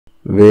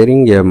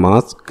wearing a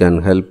mask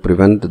can help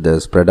prevent the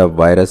spread of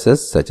viruses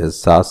such as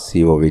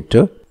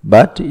SARS-CoV-2,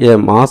 but a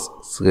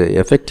mask's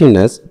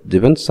effectiveness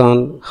depends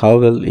on how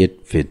well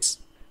it fits.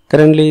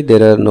 Currently,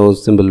 there are no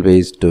simple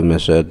ways to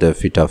measure the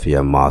fit of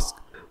a mask,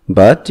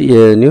 but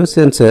a new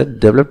sensor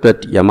developed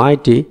at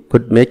MIT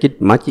could make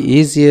it much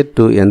easier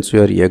to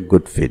ensure a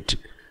good fit.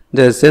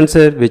 The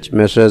sensor, which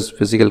measures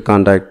physical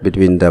contact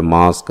between the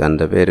mask and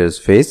the wearer's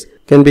face,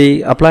 can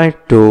be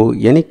applied to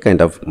any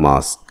kind of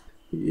mask.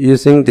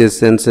 Using this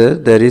sensor,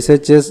 the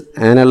researchers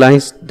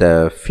analyzed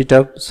the fit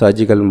of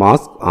surgical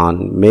masks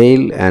on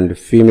male and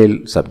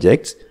female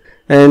subjects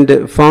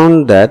and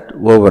found that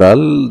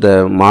overall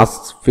the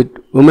masks fit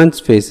women's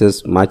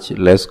faces much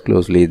less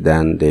closely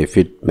than they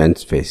fit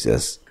men's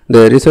faces.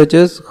 The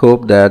researchers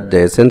hope that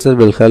the sensor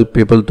will help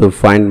people to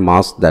find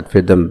masks that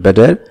fit them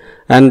better,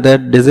 and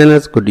that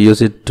designers could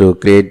use it to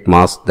create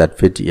masks that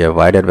fit a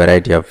wider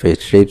variety of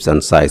face shapes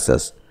and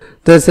sizes.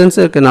 The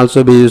sensor can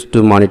also be used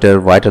to monitor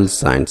vital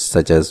signs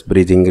such as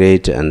breathing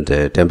rate and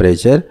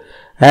temperature,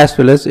 as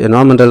well as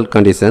environmental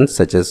conditions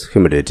such as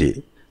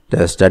humidity.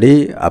 The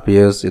study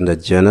appears in the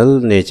journal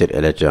Nature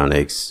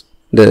Electronics.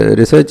 The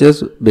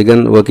researchers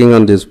began working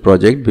on this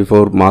project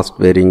before mask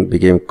wearing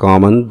became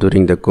common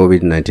during the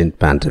COVID-19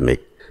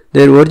 pandemic.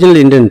 Their original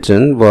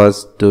intention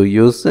was to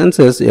use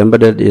sensors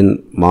embedded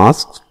in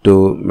masks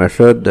to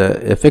measure the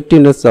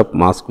effectiveness of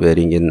mask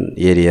wearing in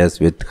areas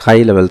with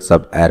high levels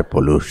of air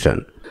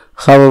pollution.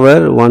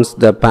 However, once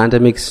the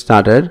pandemic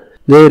started,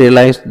 they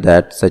realized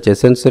that such a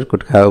sensor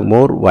could have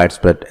more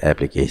widespread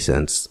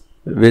applications.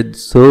 With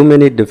so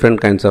many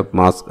different kinds of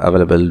masks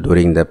available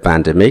during the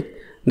pandemic,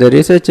 the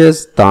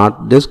researchers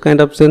thought this kind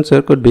of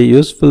sensor could be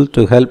useful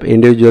to help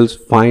individuals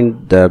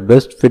find the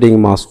best fitting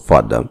mask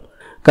for them.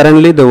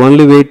 Currently, the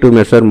only way to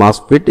measure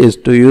mask fit is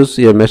to use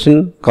a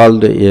machine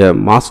called a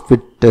mask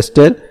fit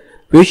tester,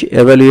 which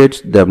evaluates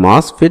the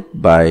mask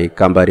fit by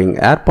comparing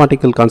air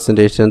particle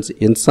concentrations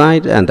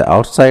inside and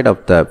outside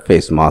of the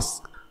face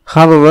mask.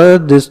 However,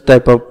 this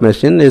type of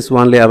machine is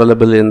only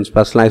available in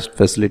specialized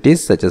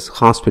facilities such as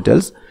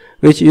hospitals,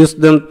 which use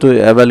them to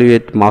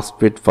evaluate mask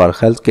fit for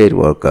healthcare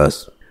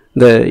workers.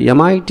 The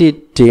MIT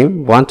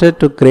team wanted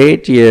to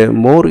create a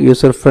more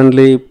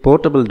user-friendly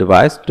portable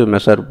device to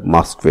measure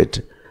mask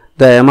fit.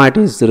 The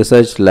MIT's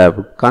research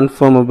lab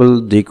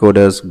Conformable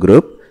Decoders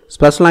Group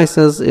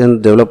specializes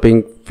in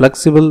developing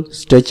flexible,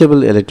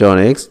 stretchable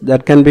electronics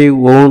that can be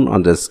worn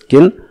on the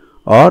skin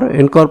or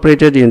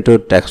incorporated into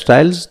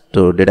textiles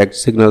to detect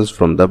signals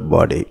from the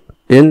body.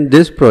 In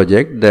this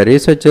project, the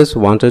researchers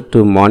wanted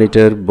to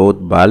monitor both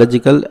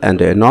biological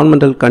and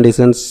environmental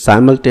conditions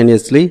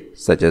simultaneously,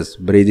 such as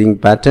breathing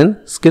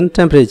pattern, skin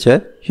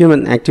temperature,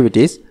 human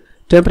activities,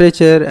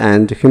 temperature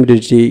and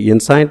humidity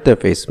inside the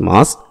face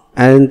mask,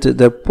 and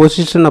the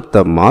position of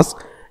the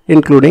mask,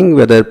 including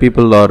whether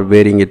people are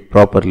wearing it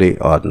properly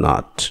or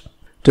not.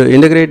 To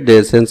integrate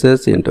their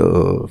sensors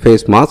into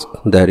face mask,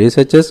 the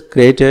researchers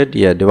created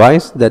a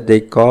device that they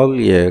call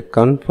a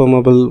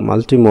Conformable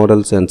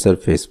Multimodal Sensor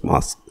Face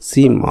Mask,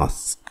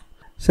 cMaSK.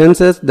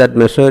 Sensors that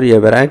measure a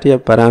variety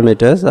of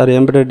parameters are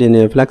embedded in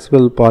a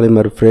flexible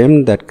polymer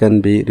frame that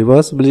can be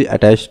reversibly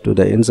attached to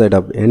the inside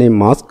of any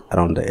mask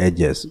around the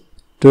edges.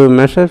 To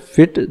measure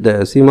fit, the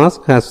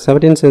cMaSK has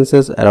 17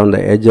 sensors around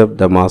the edge of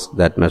the mask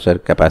that measure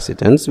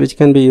capacitance, which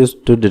can be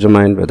used to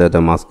determine whether the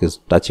mask is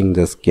touching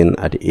the skin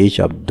at each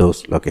of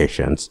those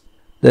locations.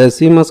 The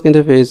cMaSK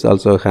interface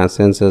also has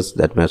sensors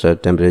that measure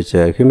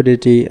temperature,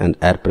 humidity, and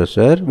air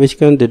pressure, which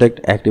can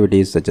detect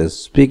activities such as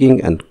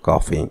speaking and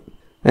coughing.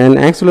 An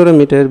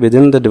accelerometer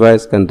within the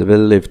device can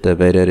reveal if the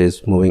wearer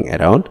is moving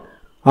around.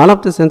 All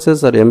of the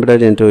sensors are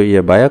embedded into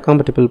a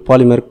biocompatible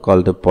polymer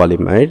called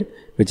polyamide,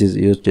 which is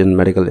used in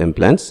medical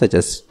implants such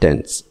as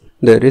stents.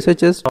 The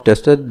researchers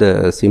tested the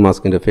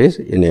cMaSK interface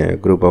in a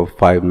group of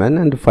 5 men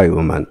and 5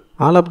 women.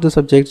 All of the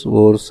subjects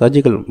wore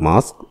surgical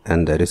masks,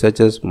 and the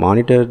researchers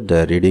monitored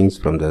the readings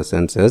from the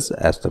sensors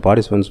as the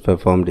participants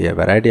performed a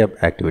variety of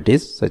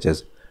activities such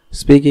as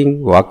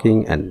speaking,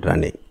 walking, and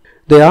running.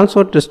 They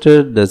also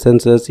tested the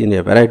sensors in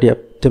a variety of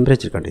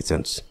temperature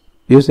conditions.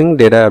 Using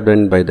data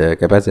obtained by the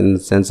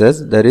capacitance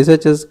sensors, the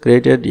researchers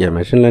created a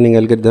machine learning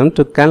algorithm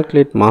to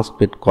calculate mask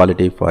fit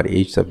quality for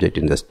each subject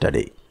in the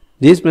study.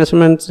 These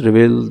measurements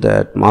revealed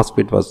that mask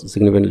fit was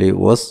significantly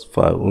worse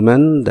for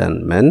women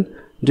than men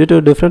due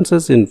to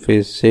differences in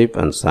face shape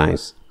and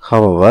size.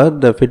 However,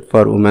 the fit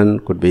for women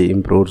could be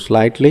improved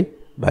slightly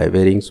by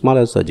wearing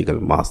smaller surgical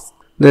masks.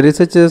 The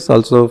researchers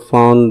also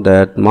found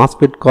that mask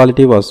fit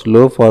quality was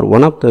low for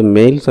one of the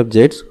male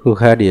subjects who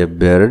had a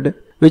beard,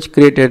 which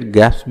created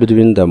gaps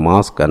between the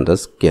mask and the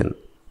skin.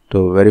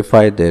 To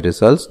verify their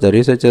results, the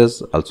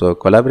researchers also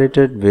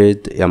collaborated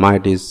with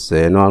MIT's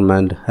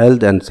Environment,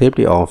 Health and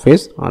Safety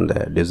Office on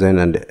the design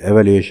and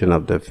evaluation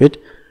of the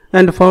fit,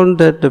 and found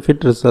that the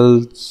fit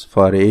results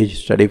for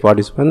each study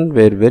participant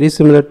were very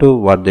similar to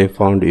what they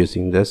found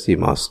using the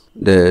cMaSK.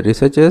 The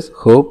researchers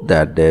hope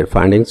that their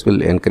findings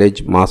will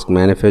encourage mask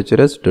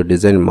manufacturers to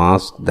design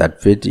masks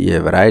that fit a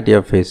variety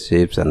of face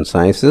shapes and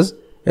sizes,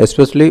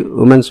 especially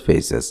women's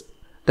faces.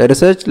 The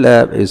research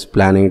lab is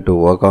planning to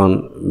work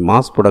on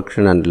mass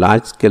production and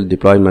large-scale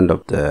deployment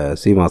of the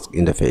cMaSK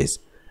interface.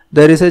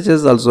 The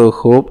researchers also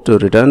hope to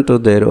return to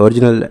their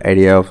original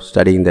idea of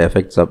studying the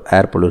effects of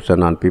air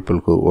pollution on people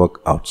who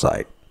work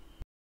outside.